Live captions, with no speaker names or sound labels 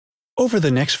Over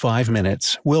the next 5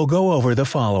 minutes, we'll go over the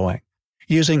following: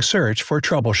 using search for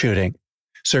troubleshooting,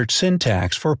 search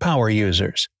syntax for power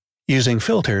users, using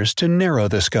filters to narrow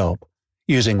the scope,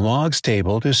 using logs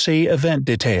table to see event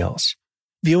details,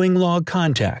 viewing log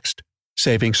context,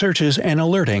 saving searches and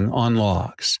alerting on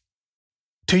logs.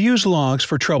 To use logs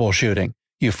for troubleshooting,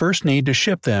 you first need to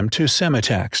ship them to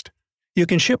Sematext. You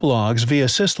can ship logs via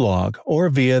syslog or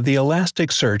via the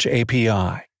Elasticsearch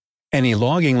API. Any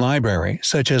logging library,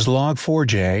 such as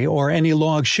Log4j or any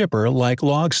log shipper like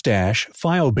Logstash,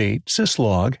 Filebeat,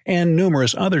 Syslog, and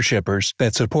numerous other shippers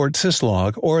that support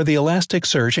syslog or the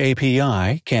Elasticsearch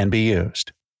API can be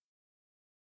used.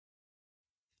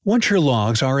 Once your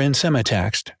logs are in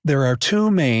Sematext, there are two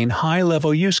main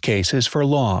high-level use cases for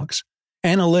logs: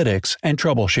 analytics and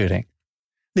troubleshooting.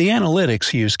 The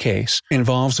analytics use case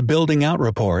involves building out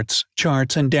reports,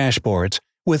 charts, and dashboards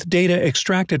with data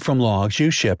extracted from logs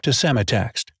you ship to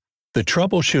Sematext. The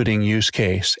troubleshooting use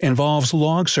case involves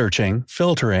log searching,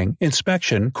 filtering,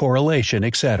 inspection, correlation,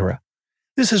 etc.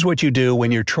 This is what you do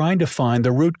when you're trying to find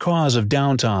the root cause of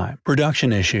downtime,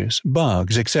 production issues,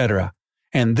 bugs, etc.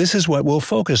 And this is what we'll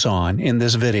focus on in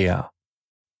this video.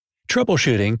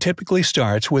 Troubleshooting typically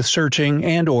starts with searching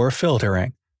and/or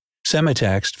filtering.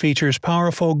 Sematext features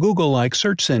powerful Google-like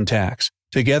search syntax,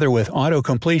 together with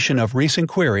auto-completion of recent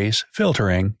queries,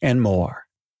 filtering, and more.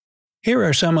 Here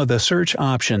are some of the search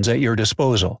options at your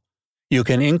disposal. You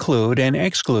can include and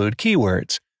exclude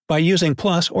keywords by using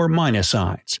plus or minus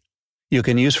signs. You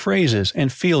can use phrases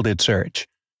and fielded search.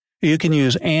 You can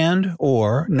use and,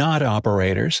 or, not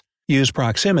operators, use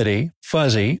proximity,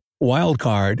 fuzzy,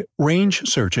 wildcard, range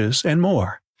searches, and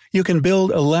more. You can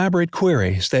build elaborate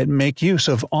queries that make use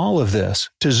of all of this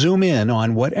to zoom in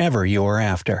on whatever you are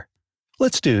after.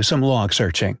 Let's do some log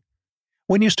searching.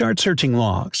 When you start searching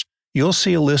logs, you'll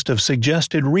see a list of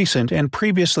suggested recent and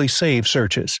previously saved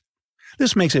searches.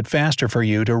 This makes it faster for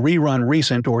you to rerun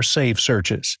recent or saved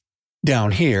searches.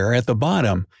 Down here at the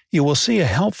bottom, you will see a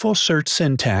helpful search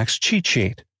syntax cheat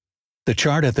sheet. The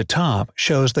chart at the top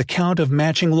shows the count of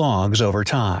matching logs over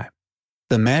time.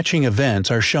 The matching events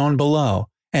are shown below,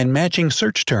 and matching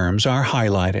search terms are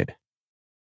highlighted.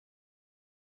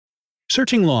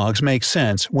 Searching logs makes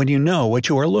sense when you know what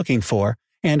you are looking for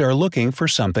and are looking for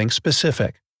something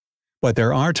specific. But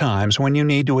there are times when you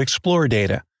need to explore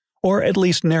data, or at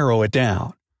least narrow it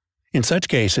down. In such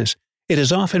cases, it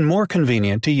is often more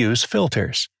convenient to use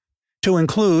filters. To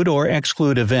include or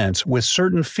exclude events with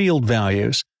certain field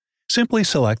values, simply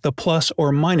select the plus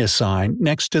or minus sign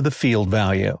next to the field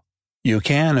value. You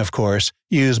can, of course,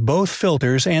 use both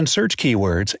filters and search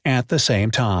keywords at the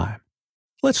same time.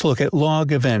 Let's look at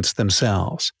log events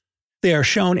themselves. They are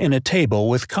shown in a table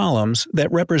with columns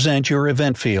that represent your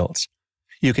event fields.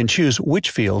 You can choose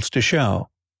which fields to show.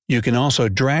 You can also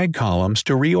drag columns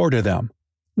to reorder them.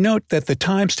 Note that the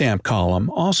timestamp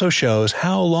column also shows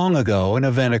how long ago an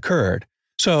event occurred,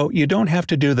 so you don't have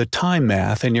to do the time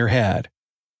math in your head.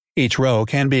 Each row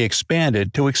can be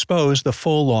expanded to expose the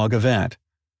full log event.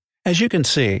 As you can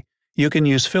see, you can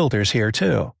use filters here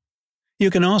too. You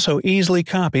can also easily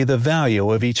copy the value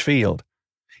of each field.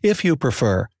 If you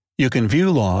prefer, you can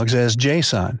view logs as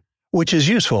JSON, which is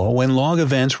useful when log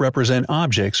events represent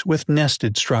objects with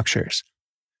nested structures.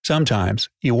 Sometimes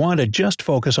you want to just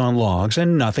focus on logs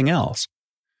and nothing else.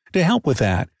 To help with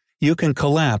that, you can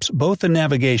collapse both the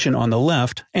navigation on the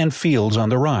left and fields on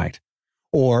the right.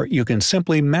 Or you can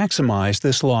simply maximize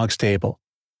this logs table.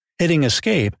 Hitting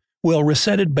Escape will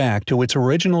reset it back to its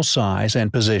original size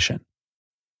and position.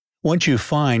 Once you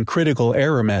find critical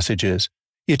error messages,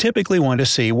 you typically want to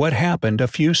see what happened a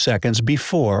few seconds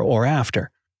before or after.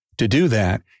 To do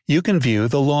that, you can view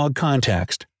the log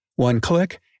context. One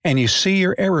click, and you see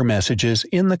your error messages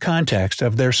in the context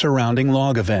of their surrounding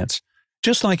log events,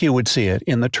 just like you would see it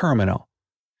in the terminal.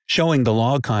 Showing the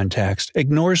log context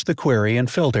ignores the query and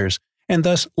filters, and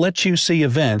thus lets you see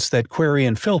events that query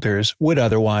and filters would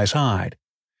otherwise hide.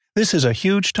 This is a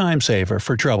huge time saver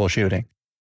for troubleshooting.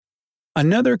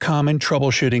 Another common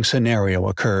troubleshooting scenario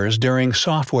occurs during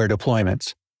software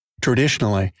deployments.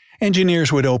 Traditionally,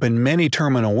 engineers would open many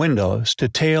terminal windows to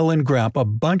tail and grep a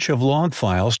bunch of log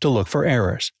files to look for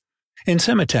errors. In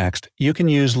Sematext, you can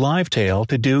use LiveTail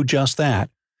to do just that,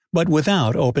 but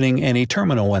without opening any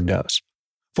terminal windows.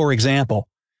 For example,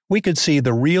 we could see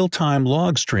the real-time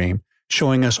log stream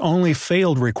showing us only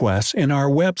failed requests in our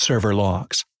web server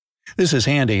logs. This is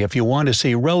handy if you want to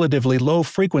see relatively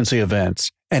low-frequency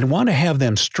events and want to have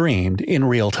them streamed in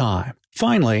real time.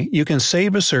 Finally, you can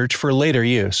save a search for later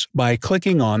use by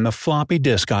clicking on the floppy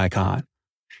disk icon.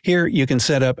 Here you can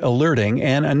set up alerting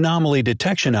and anomaly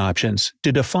detection options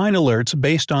to define alerts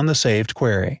based on the saved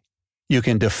query. You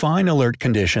can define alert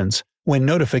conditions, when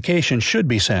notifications should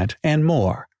be sent, and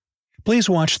more. Please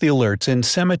watch the alerts in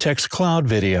Sematext Cloud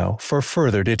video for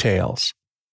further details.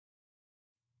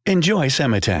 Enjoy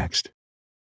Sematext.